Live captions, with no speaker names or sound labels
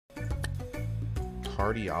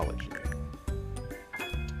cardiology.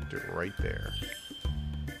 Do it right there.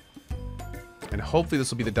 And hopefully this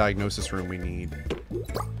will be the diagnosis room we need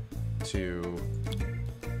to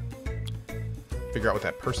figure out what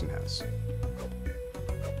that person has.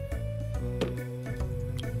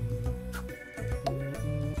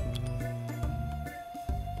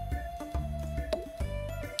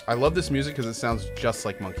 I love this music because it sounds just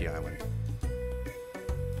like Monkey Island.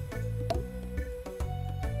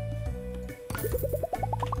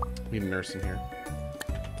 Need a nurse in here.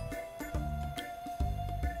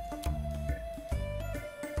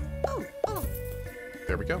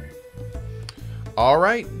 There we go. All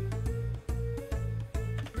right.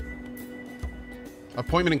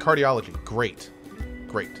 Appointment in cardiology. Great.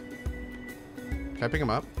 Great. Can I pick him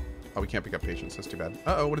up? Oh, we can't pick up patients. That's too bad.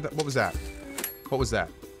 Uh-oh, what was that? What was that?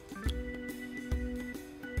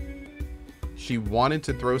 She wanted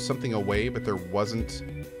to throw something away, but there wasn't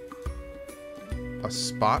a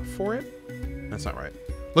spot for it? That's not right.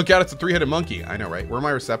 Look out, it's a three-headed monkey. I know, right? Where are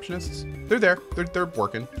my receptionists? They're there. They're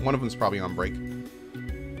working. One of them's probably on break.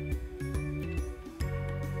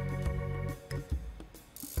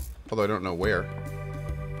 Although I don't know where.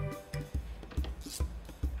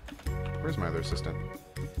 Where's my other assistant?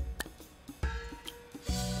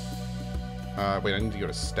 Wait, I need to go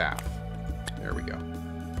to staff. There we go.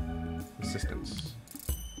 Assistants.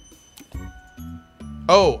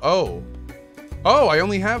 Oh, I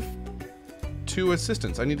only have 2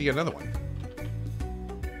 assistants. I need to get another one.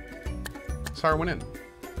 Let's hire one in.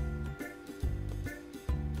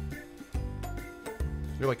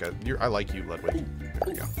 I like you, Ludwig. There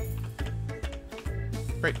we go.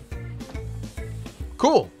 Great.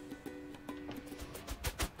 Cool.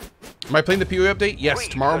 Am I playing the PoE update? Yes,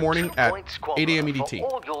 tomorrow morning at 8 a.m. EDT. For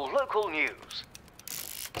all your local news.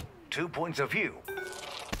 2 points of view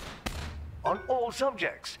on all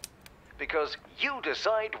subjects, because you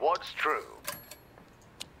decide what's true.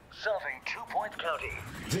 Serving 2 Point County.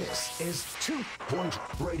 This is 2 Point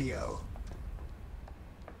Radio.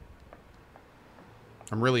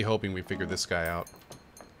 I'm really hoping we figure this guy out.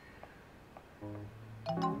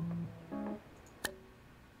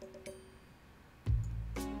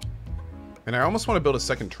 And I almost want to build a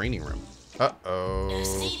second training room. Uh-oh.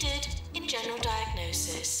 Nurse needed in general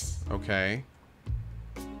diagnosis. Okay.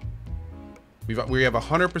 We have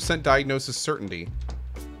 100% diagnosis certainty.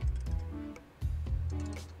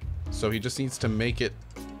 So he just needs to make it...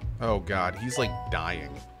 Oh, God. He's, like, dying.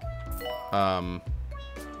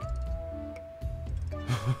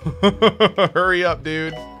 Hurry up,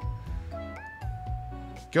 dude.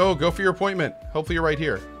 Go for your appointment. Hopefully you're right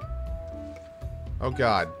here. Oh,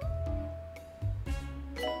 God.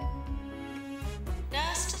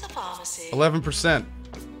 Nurse to the pharmacy. 11%.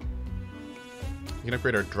 We can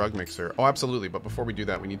upgrade our drug mixer. Oh, absolutely. But before we do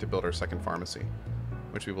that, we need to build our second pharmacy,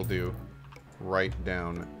 which we will do right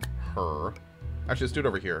down her. Actually, let's do it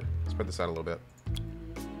over here. Spread this out a little bit.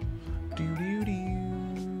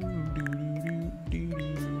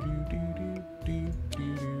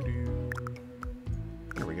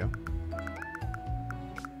 There we go.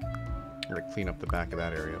 I'm going to clean up the back of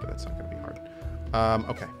that area, but that's not going to be hard.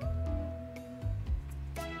 Okay.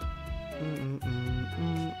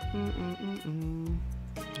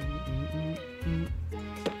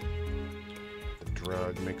 The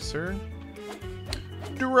drug mixer.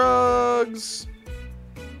 Drugs!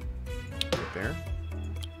 Right there.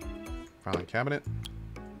 Filing cabinet.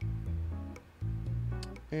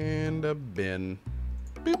 And a bin.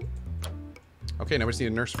 Boop. Okay, now we just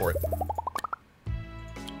need a nurse for it.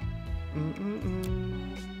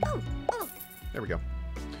 There we go.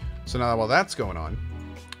 So now while that's going on,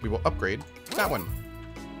 we will upgrade that one.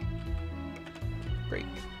 Great.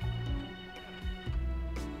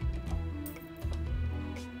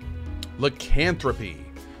 Lycanthropy.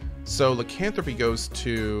 So lycanthropy goes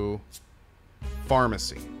to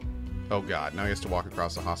pharmacy. Oh God, now he has to walk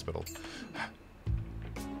across the hospital.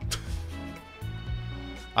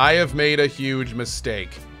 I have made a huge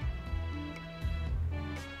mistake.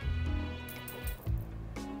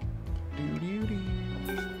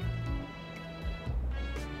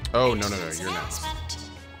 Oh, no, you're next.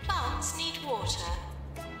 Plants need water.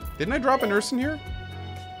 Didn't I drop a nurse in here?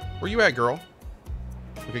 Where you at, girl?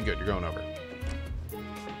 Okay, good. You're going over.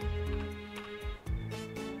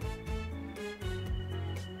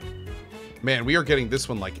 Man, we are getting this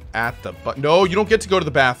one, like, at the butt. No, you don't get to go to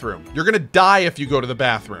the bathroom. You're gonna die if you go to the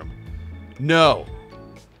bathroom. No.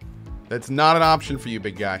 That's not an option for you,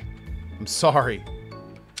 big guy. I'm sorry.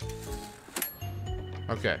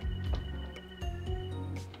 Okay.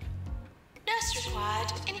 Nurse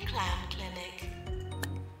required in clown clinic.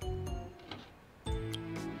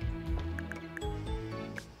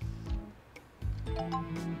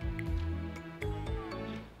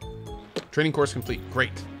 Training course complete.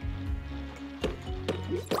 Great.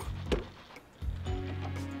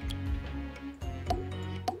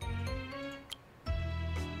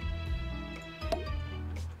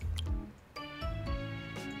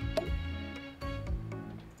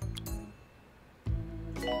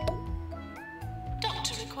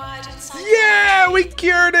 Doctor required inside. Yeah, we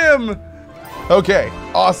cured him. Okay,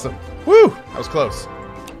 awesome. Woo, that was close.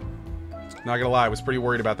 Not gonna lie, I was pretty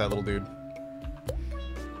worried about that little dude.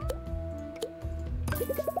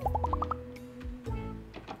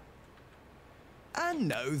 And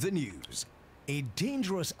now the news. A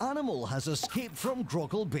dangerous animal has escaped from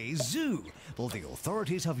Grockle Bay Zoo, though the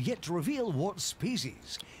authorities have yet to reveal what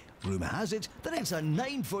species. Rumour has it that it's a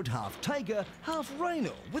 9-foot half tiger, half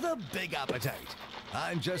rhino with a big appetite.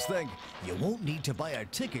 And just think, you won't need to buy a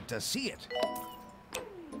ticket to see it.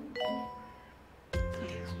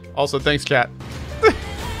 Also, thanks, chat.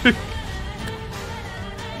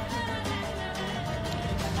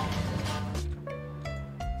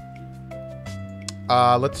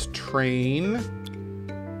 Let's train.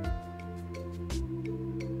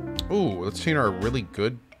 Ooh, let's train our really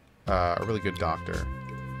good doctor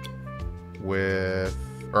with,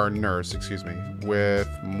 or nurse, excuse me, with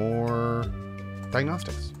more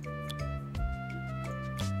diagnostics.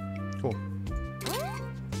 Cool.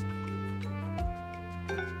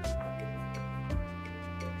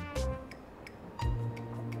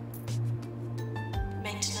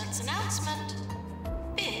 Maintenance announcement.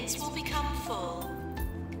 Bins will become full.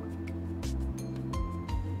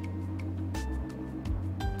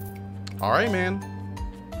 All right, man.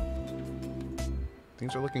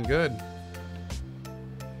 Things are looking good.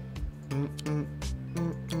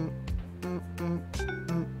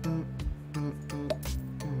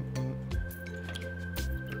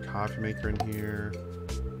 Coffee maker in here.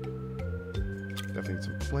 Definitely need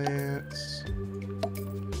some plants.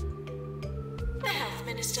 The health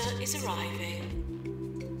minister is arriving.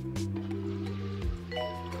 There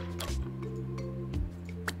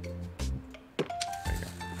you go.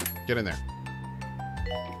 Get in there.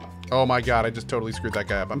 Oh my god, I just totally screwed that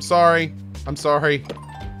guy up. I'm sorry. I'm sorry.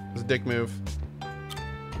 It was a dick move.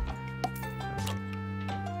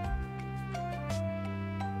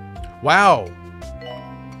 Wow.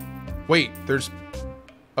 Wait, there's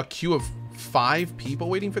a queue of 5 people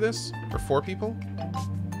waiting for this? Or 4 people?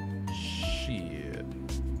 Shit.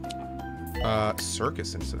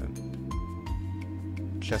 Circus incident.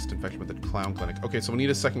 Chest infection with the clown clinic. Okay, so we need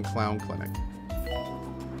a second clown clinic.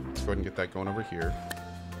 Let's go ahead and get that going over here.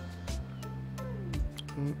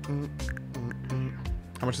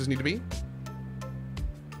 How much does it need to be?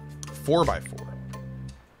 4x4.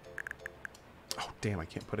 Oh, damn, I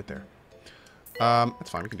can't put it there. That's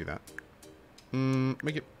fine, we can do that.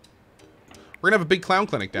 Make it... We're gonna have a big clown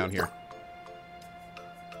clinic down here.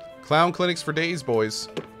 Clown clinics for days, boys.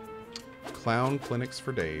 Clown clinics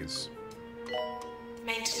for days.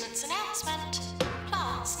 Maintenance announcement.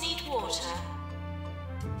 Plants need water.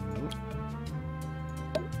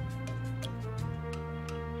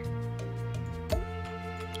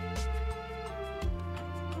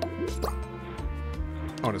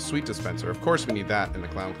 Oh, and a sweet dispenser. Of course we need that in the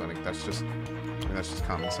clown clinic. That's just, I mean, that's just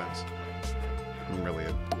common sense. I mean, really,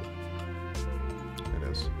 it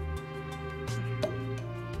is.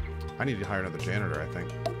 I need to hire another janitor, I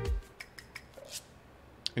think.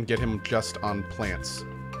 And get him just on plants.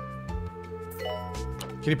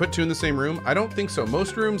 Can you put 2 in the same room? I don't think so.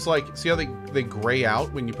 Most rooms, like, see how they gray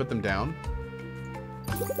out when you put them down?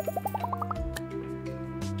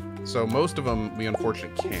 So most of them, we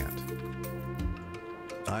unfortunately can't.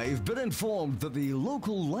 I've been informed that the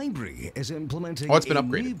local library is implementing Oh, it's been a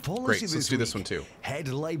upgraded. new policy Great, so let's do this week. one too. Head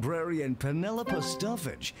librarian Penelope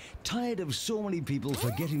Stuffage, tired of so many people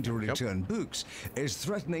forgetting to return books, is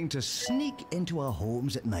threatening to sneak into our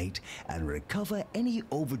homes at night and recover any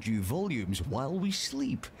overdue volumes while we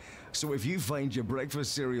sleep. So if you find your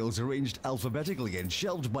breakfast cereals arranged alphabetically and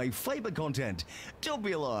shelved by fiber content, don't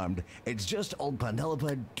be alarmed. It's just old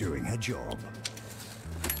Penelope doing her job.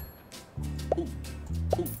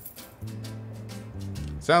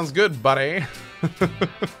 Sounds good, buddy.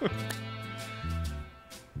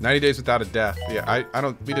 90 days without a death. Yeah, I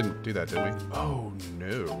don't, we didn't do that, did we? Oh,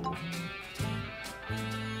 no.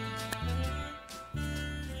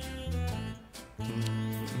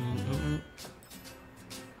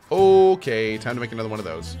 Okay, time to make another one of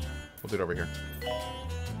those. We'll do it over here.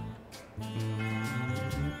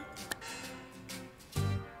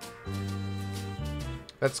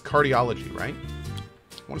 That's cardiology, right?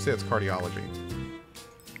 I want to say that's cardiology.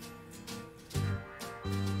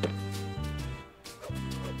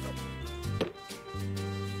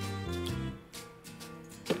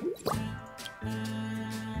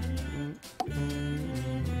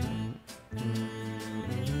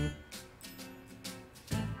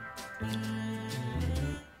 Nice.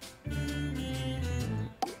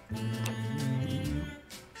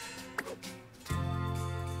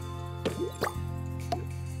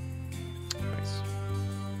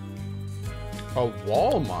 A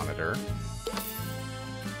wall monitor?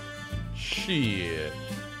 Shit.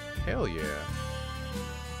 Hell yeah.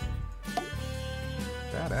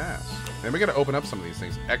 Badass. And we gotta open up some of these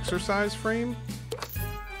things. Exercise frame?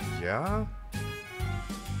 Yeah.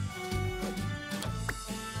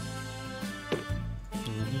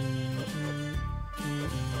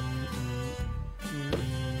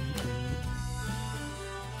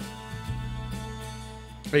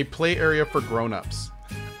 A play area for grown-ups.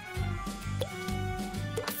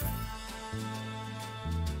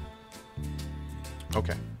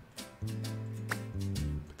 Okay.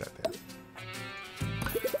 Put that there.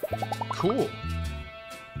 Cool.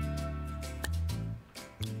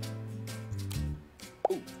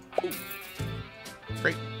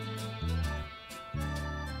 Great.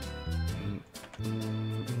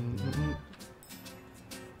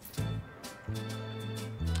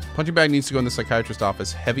 Punching bag needs to go in the psychiatrist's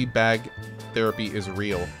office. Heavy bag therapy is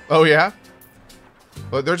real. Oh yeah?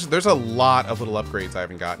 Well, there's a lot of little upgrades I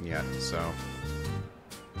haven't gotten yet, so.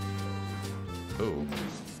 Ooh.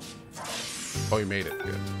 Oh, you made it.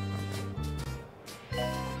 Good.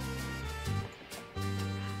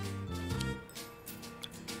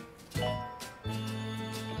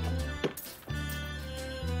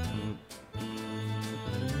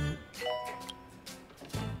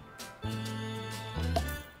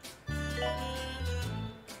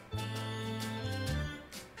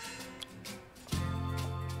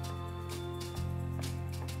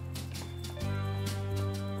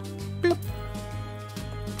 Boop.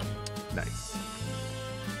 Nice.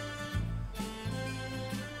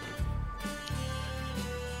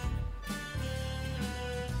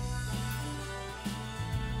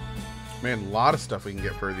 Man, a lot of stuff we can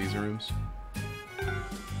get for these rooms.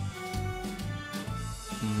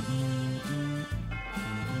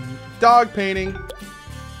 Dog painting.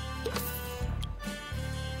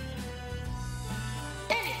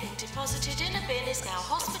 Anything deposited in a bin is now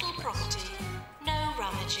hospital property. No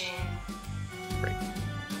rummaging. Great.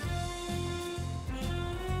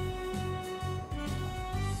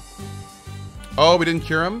 Oh, we didn't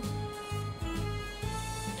cure him?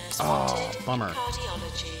 Nurse Oh, wanted bummer. in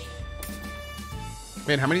cardiology.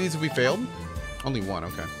 Man, how many of these have we failed? Only one,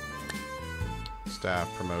 okay.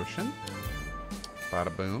 Staff promotion.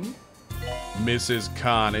 Bada boom. Mrs.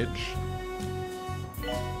 Carnage.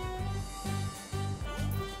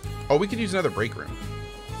 Oh, we could use another break room.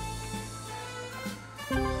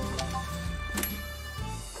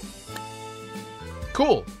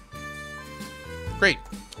 Cool. Great.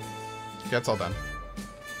 That's all done.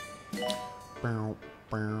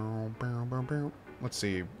 Let's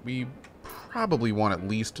see. We probably want at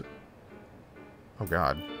least... Oh,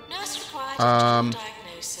 God. Nurse required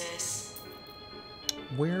diagnosis.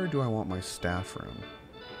 Where do I want my staff room?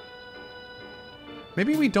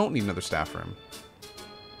 Maybe we don't need another staff room.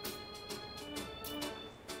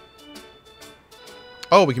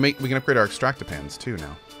 Oh, we can upgrade our extractopans too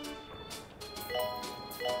now.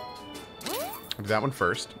 We'll do that one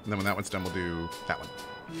first, and then when that one's done, we'll do that one.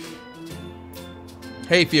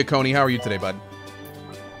 Hey, Fiaconi, how are you today, bud?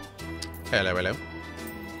 Hello, hello.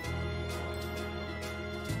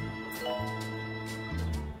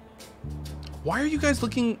 Why are you guys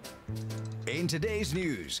looking... In today's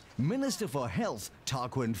news, Minister for Health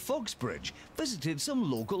Tarquin Foxbridge visited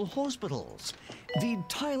some local hospitals. The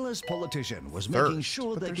tireless politician was making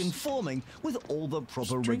sure they're conforming with all the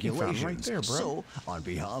proper regulations. Right there, bro. So, on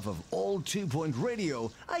behalf of all 2 Point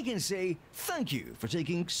Radio, I can say thank you for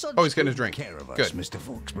taking such Oh, he's getting his good drink. care of us, Good. Mr.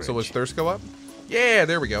 Foxbridge. So, his thirst go up? Yeah,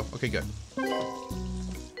 there we go. Okay, good.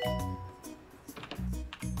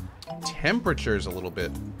 Temperature's a little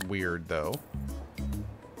bit weird, though.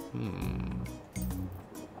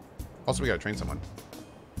 Also, we gotta train someone.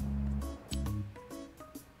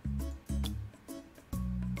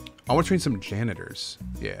 I want to train some janitors.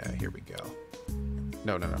 Yeah, here we go.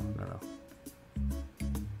 No.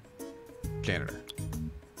 Janitor.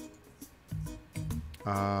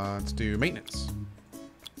 Let's do maintenance.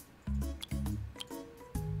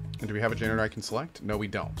 And do we have a janitor I can select? No, we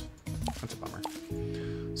don't. That's a bummer.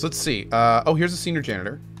 So let's see. Oh, here's a senior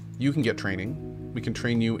janitor. You can get training. We can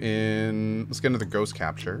train you in... Let's get another ghost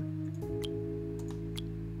capture.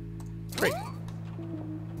 Great.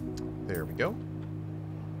 There we go.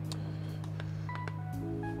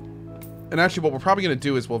 And actually, what we're probably going to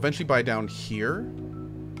do is we'll eventually buy down here.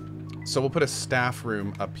 So we'll put a staff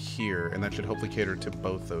room up here, and that should hopefully cater to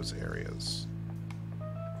both those areas.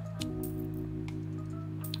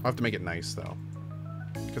 I'll have to make it nice, though.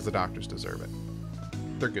 Because the doctors deserve it.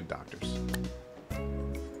 They're good doctors.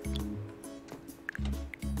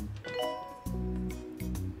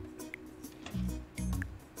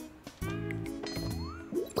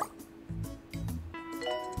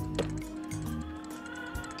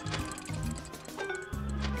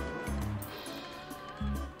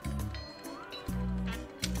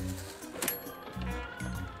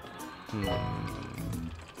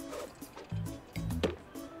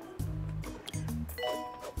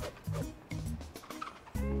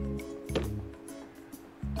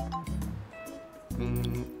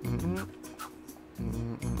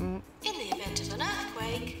 In the event of an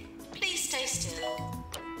earthquake, please stay still.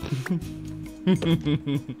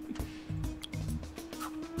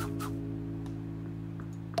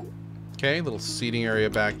 Okay, little seating area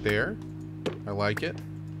back there. I like it.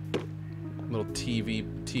 Little TV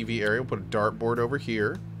area. We'll put a dartboard over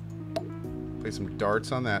here. Play some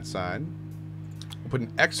darts on that side. We'll put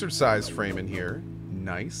an exercise frame in here.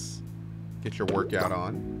 Nice. Get your workout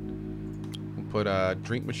on. We'll put a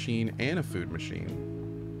drink machine and a food machine.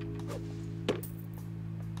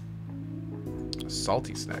 A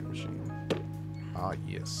salty snack machine. Ah,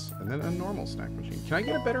 yes. And then a normal snack machine. Can I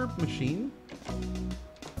get a better machine?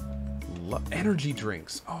 Energy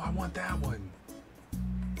drinks. Oh, I want that one.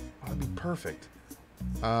 Oh, that'd be perfect.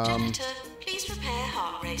 Janitor, please repair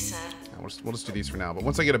heart racer. We'll just do these for now. But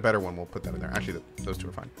once I get a better one, we'll put that in there. Actually, those two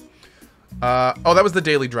are fine. Oh, that was the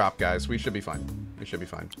daily drop, guys. We should be fine. We should be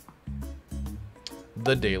fine.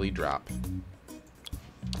 The daily drop.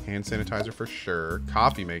 Hand sanitizer for sure.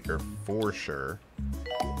 Coffee maker for sure.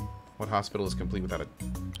 What hospital is complete without a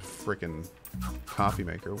frickin' coffee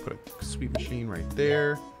maker? We'll put a sweet machine right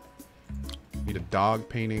there. Need a dog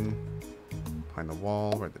painting behind the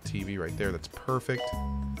wall, right the TV right there. That's perfect.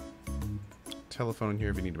 Telephone in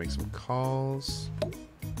here if you need to make some calls.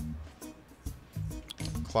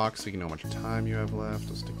 Clock so you can know how much time you have left.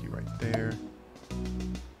 I'll stick you right there.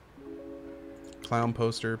 Clown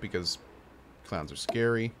poster because clowns are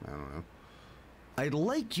scary. I don't know. I'd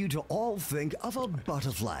like you to all think of a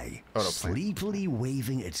butterfly sleepily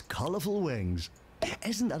waving its colorful wings.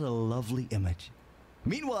 Isn't that a lovely image?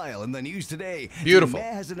 Meanwhile, in the news today, beautiful. The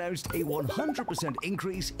mayor has announced a 100%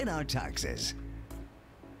 increase in our taxes.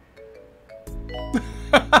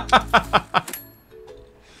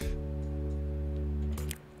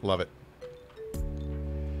 Love it.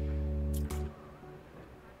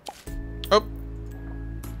 Oh.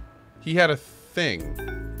 He had a thing.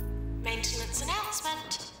 Maintenance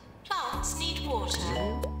announcement. Plants need water.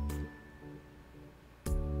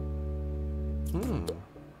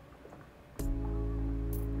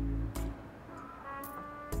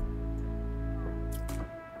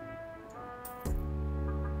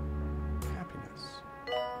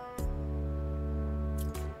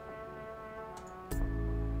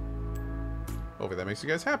 Hopefully that makes you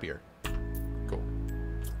guys happier. Cool.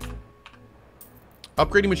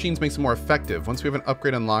 Upgrading machines makes them more effective. Once we have an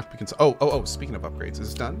upgrade unlocked, we can... Oh, speaking of upgrades, is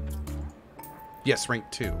this done? Yes, rank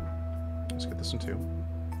 2. Let's get this one too.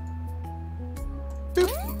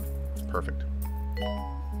 Boop. Perfect.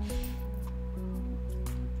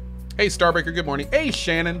 Hey, Starbreaker, good morning. Hey,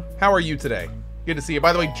 Shannon, how are you today? Good to see you.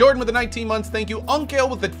 By the way, Jordan with the 19 months, thank you. Unkel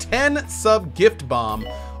with the 10 sub gift bomb.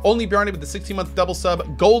 Only Barney with the 16-month double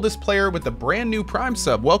sub. Goldest player with the brand new Prime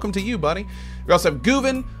sub. Welcome to you, buddy. We also have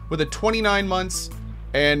Guvin with the 29 months.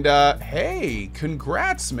 And, hey,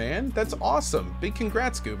 congrats, man. That's awesome. Big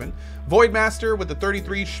congrats, Guvin. Voidmaster with the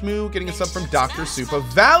 33 Shmoo getting a sub from Dr. Supa.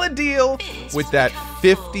 Valid deal with that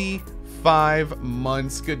 55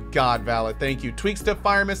 months. Good God, Valid. Thank you. Tweakstuff,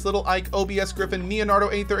 Fire Mist, Little Ike, OBS Griffin, Leonardo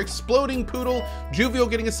Aether, Exploding Poodle, Juvial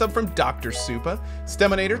getting a sub from Dr. Supa.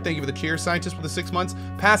 Steminator, thank you for the cheer. Scientist with the 6 months.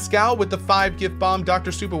 Pascal with the 5 gift bomb.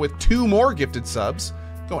 Dr. Supa with 2 more gifted subs.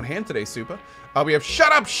 Going hand today, Supa. We have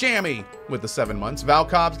Shut Up Shammy with the 7 months. Val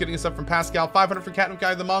Cobbs getting us up from Pascal. 500 for Catnip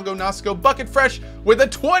Guy, the Mongo, Nosco, Bucket Fresh with the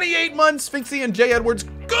 28 months. Sphinxy and Jay Edwards.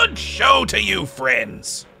 Good show to you,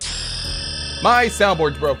 friends. My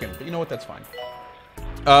soundboard's broken, but you know what? That's fine.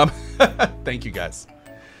 Thank you, guys.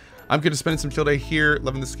 I'm good to spend some chill day here.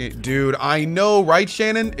 Loving this game. Dude, I know, right,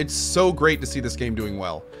 Shannon? It's so great to see this game doing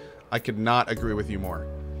well. I could not agree with you more.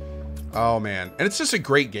 Oh, man. And it's just a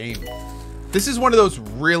great game. This is one of those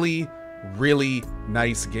really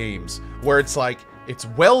nice games where it's like, it's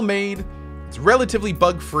well made, it's relatively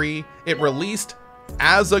bug-free, it released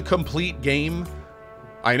as a complete game.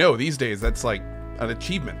 I know, these days, that's like an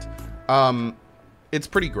achievement. It's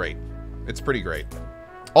pretty great. It's pretty great.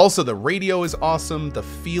 Also, the radio is awesome, the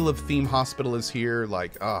feel of Theme Hospital is here,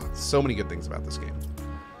 like, so many good things about this game.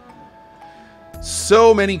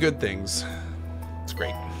 So many good things. It's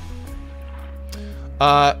great.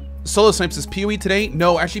 Solo Snipes is PoE today?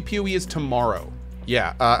 No, actually PoE is tomorrow.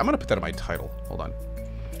 Yeah, I'm gonna put that in my title. Hold on.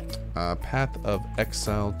 Path of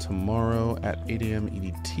Exile tomorrow at 8 a.m.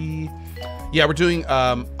 EDT. Yeah, we're doing,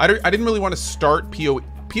 I didn't really want to start PoE.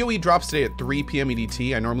 PoE drops today at 3 p.m.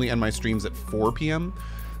 EDT. I normally end my streams at 4 p.m.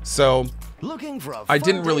 So I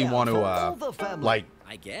didn't really want to, like,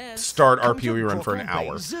 start our PoE run for an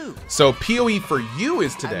hour. So PoE for you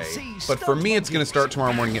is today, but for me it's going to start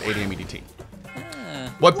tomorrow morning at 8 a.m. EDT.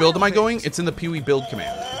 What build am I going? It's in the PoE build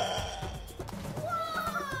command.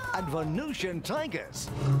 And Venusian tigers.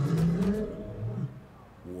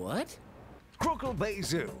 What? Crockle Bay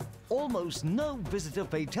Zoo. Almost no visitor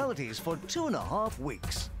fatalities for 2.5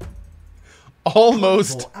 weeks.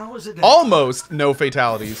 Almost no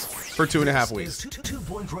fatalities for 2.5 weeks. 2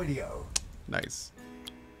 Point Radio. Nice.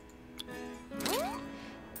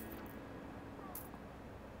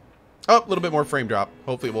 Oh, a little bit more frame drop.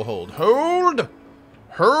 Hopefully it will hold. Hold!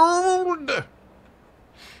 Hold!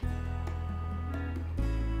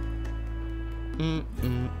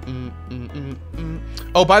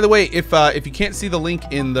 Oh, by the way, if you can't see the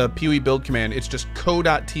link in the PoE build command, it's just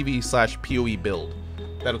co.tv/PoE build.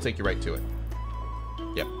 That'll take you right to it.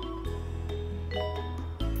 Yep.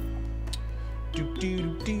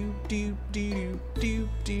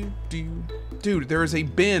 Dude, there is a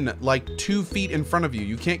bin like 2 feet in front of you.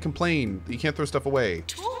 You can't complain. You can't throw stuff away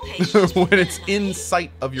when it's in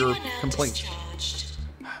sight of your complaint.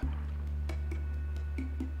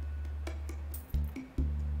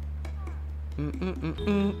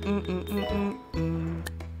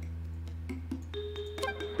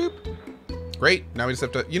 Boop. Great. Now we just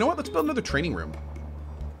have to... You know what? Let's build another training room.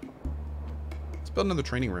 Let's build another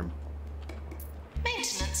training room.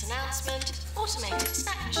 Maintenance announcement. Automated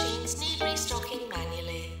snack machines need restocking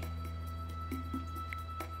manually.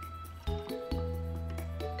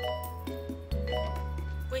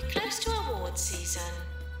 We're close to award season.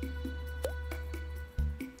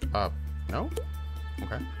 No?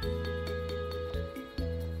 Okay.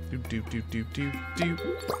 Do.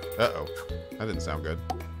 Uh-oh. That didn't sound good.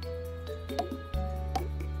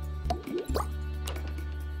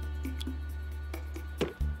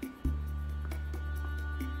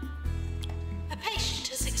 A patient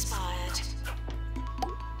has expired.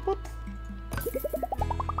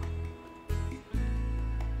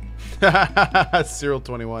 Serial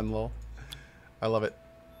 21, lol. I love it.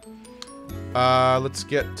 Let's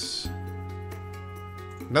get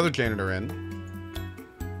another janitor in.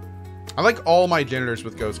 I like all my janitors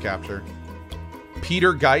with ghost capture.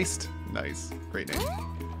 Peter Geist. Nice. Great name.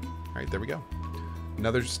 All right, there we go.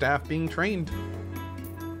 Another staff being trained.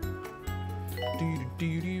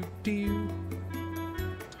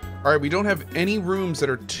 All right, we don't have any rooms that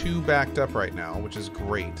are too backed up right now, which is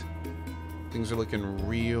great. Things are looking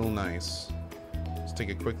real nice. Let's take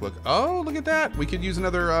a quick look. Oh, look at that. We could use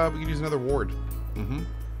another ward. Mm-hmm.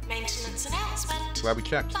 Maintenance announcement. Glad we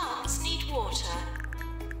checked. Plants need water.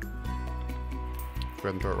 Go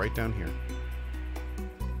ahead and throw it right down here.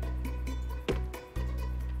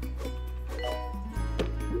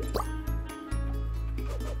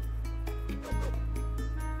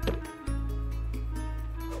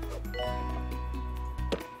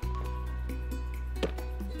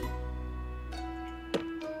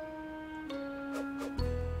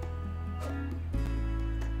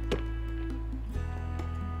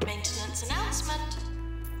 Maintenance announcement.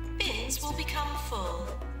 Bins will become full.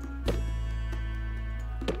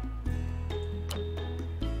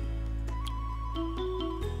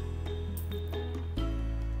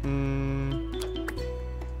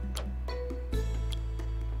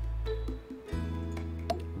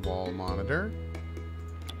 Wall monitor.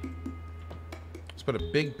 Let's put a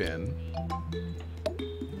big bin.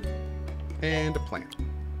 And a plant.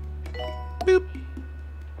 Boop.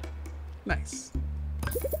 Nice.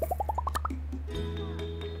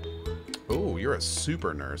 Oh, you're a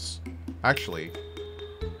super nurse. Actually,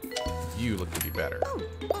 you look to be better.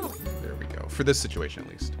 There we go. For this situation, at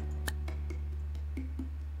least.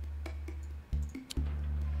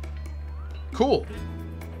 Cool.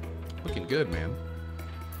 Looking good, man.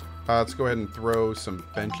 Let's go ahead and throw some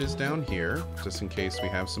benches down here, just in case we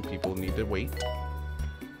have some people who need to wait.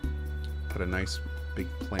 Put a nice big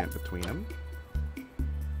plant between them.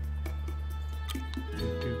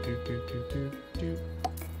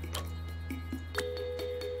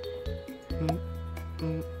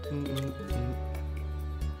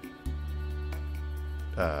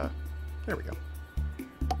 There we go.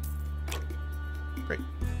 Great.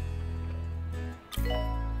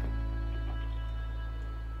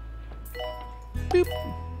 Boop.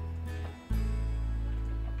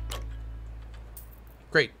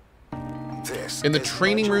 Great. This In the is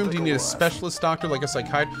training Nigel room, do you need a Bickleworth. specialist doctor like a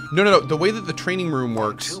psychiatrist? No, no, no. The way that the training room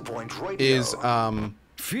works 2 Point Radio. is,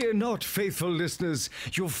 Fear not, faithful listeners.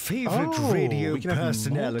 Your favorite Oh, radio we can have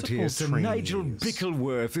personality, multiple Sir Nigel trainees.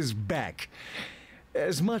 Bickleworth, is back.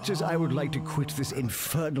 As much as I would like to quit this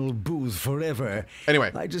infernal booth forever,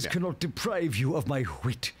 Anyway, I just yeah. cannot deprive you of my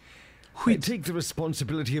wit. I take the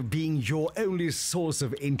responsibility of being your only source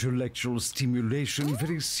of intellectual stimulation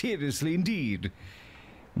very seriously indeed.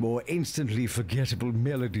 More instantly forgettable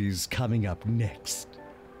melodies coming up next.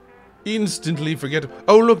 instantly forget.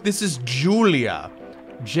 Oh, look, this is Julia.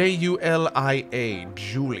 Julia.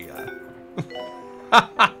 Julia.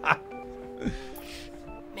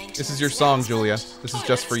 This is your song, Julia. This is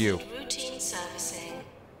just for you. Routine servicing.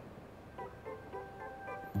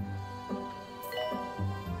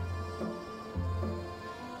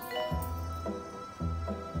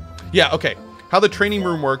 Yeah, okay. How the training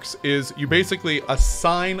room works is you basically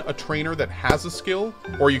assign a trainer that has a skill,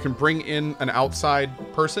 or you can bring in an outside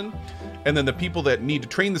person, and then the people that need to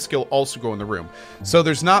train the skill also go in the room. So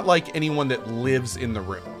there's not like anyone that lives in the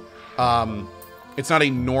room. It's not a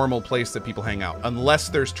normal place that people hang out. Unless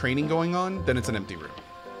there's training going on, then it's an empty room.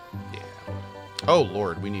 Yeah. Oh,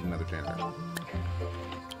 Lord, we need another janitor.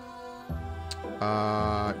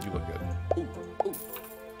 You look good.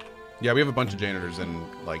 Yeah, we have a bunch of janitors in,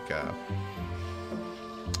 like,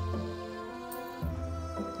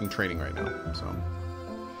 in training right now, so.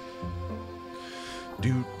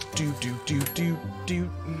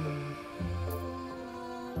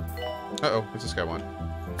 Uh-oh, what's this guy want?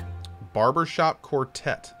 Barbershop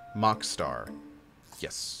Quartet, Mock Star.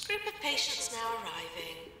 Yes. Group of patients now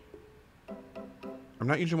arriving. I'm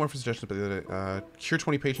not usually more for suggestions, but cure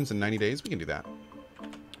 20 patients in 90 days? We can do that.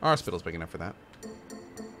 Our hospital's big enough for that.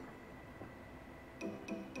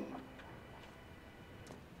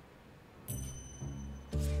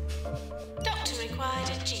 Doctor required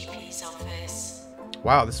at GP's office.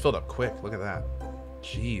 Wow, this filled up quick. Look at that.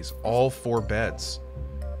 Jeez, all 4 beds.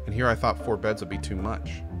 And here I thought 4 beds would be too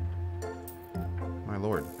much. My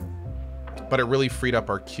lord. But it really freed up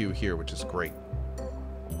our queue here, which is great.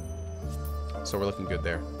 So we're looking good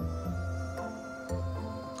there.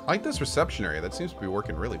 I like this reception area. That seems to be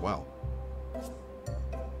working really well.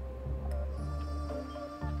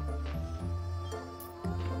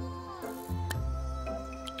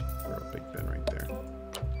 Throw a big bin right there.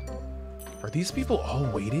 Are these people all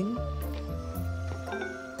waiting?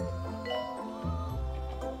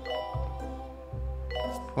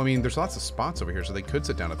 Well, I mean, there's lots of spots over here, so they could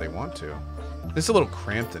sit down if they want to. This is a little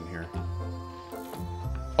cramped in here.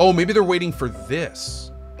 Oh, maybe they're waiting for this.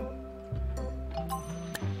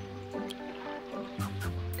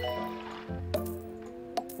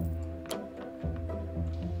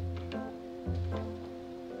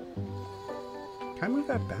 Can I move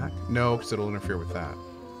that back? No, because it'll interfere with that.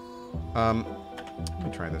 Let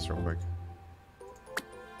me try this real quick.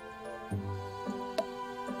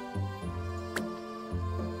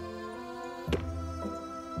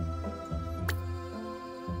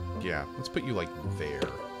 Yeah, let's put you like there.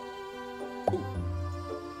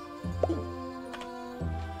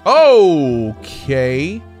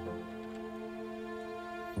 Okay.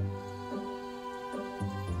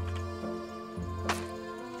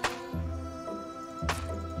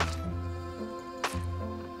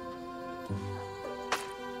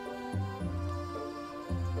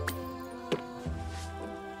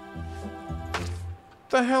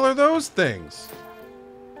 The hell are those things?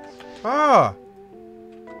 Ah.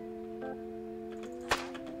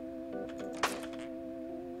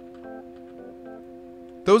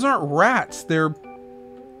 Those aren't rats. They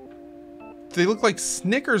look like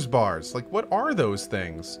Snickers bars. Like, what are those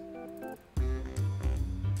things?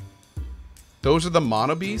 Those are the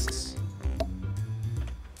mono beasts?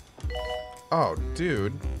 Oh,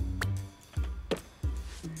 dude.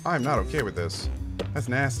 I'm not okay with this. That's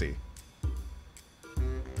nasty.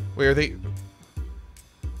 Wait, are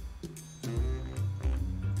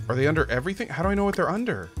they under everything? How do I know what they're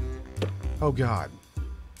under? Oh, God.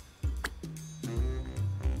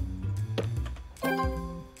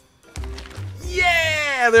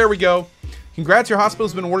 Yeah, there we go. Congrats, your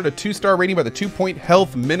hospital's been awarded a 2-star rating by the 2 Point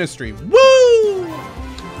Health Ministry. Woo!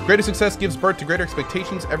 Greater success gives birth to greater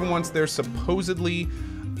expectations. Everyone wants their supposedly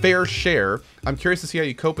fair share. I'm curious to see how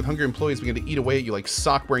you cope with hungry employees begin to eat away at you like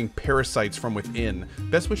sock-wearing parasites from within.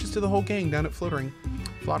 Best wishes to the whole gang down at Flottering.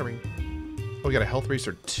 Oh, we got a health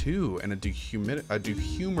racer 2 and a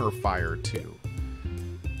dehumidifier 2.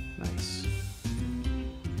 Nice.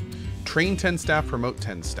 Train 10 staff, promote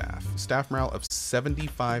 10 staff. Staff morale of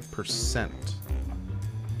 75%.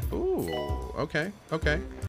 Ooh, okay, okay.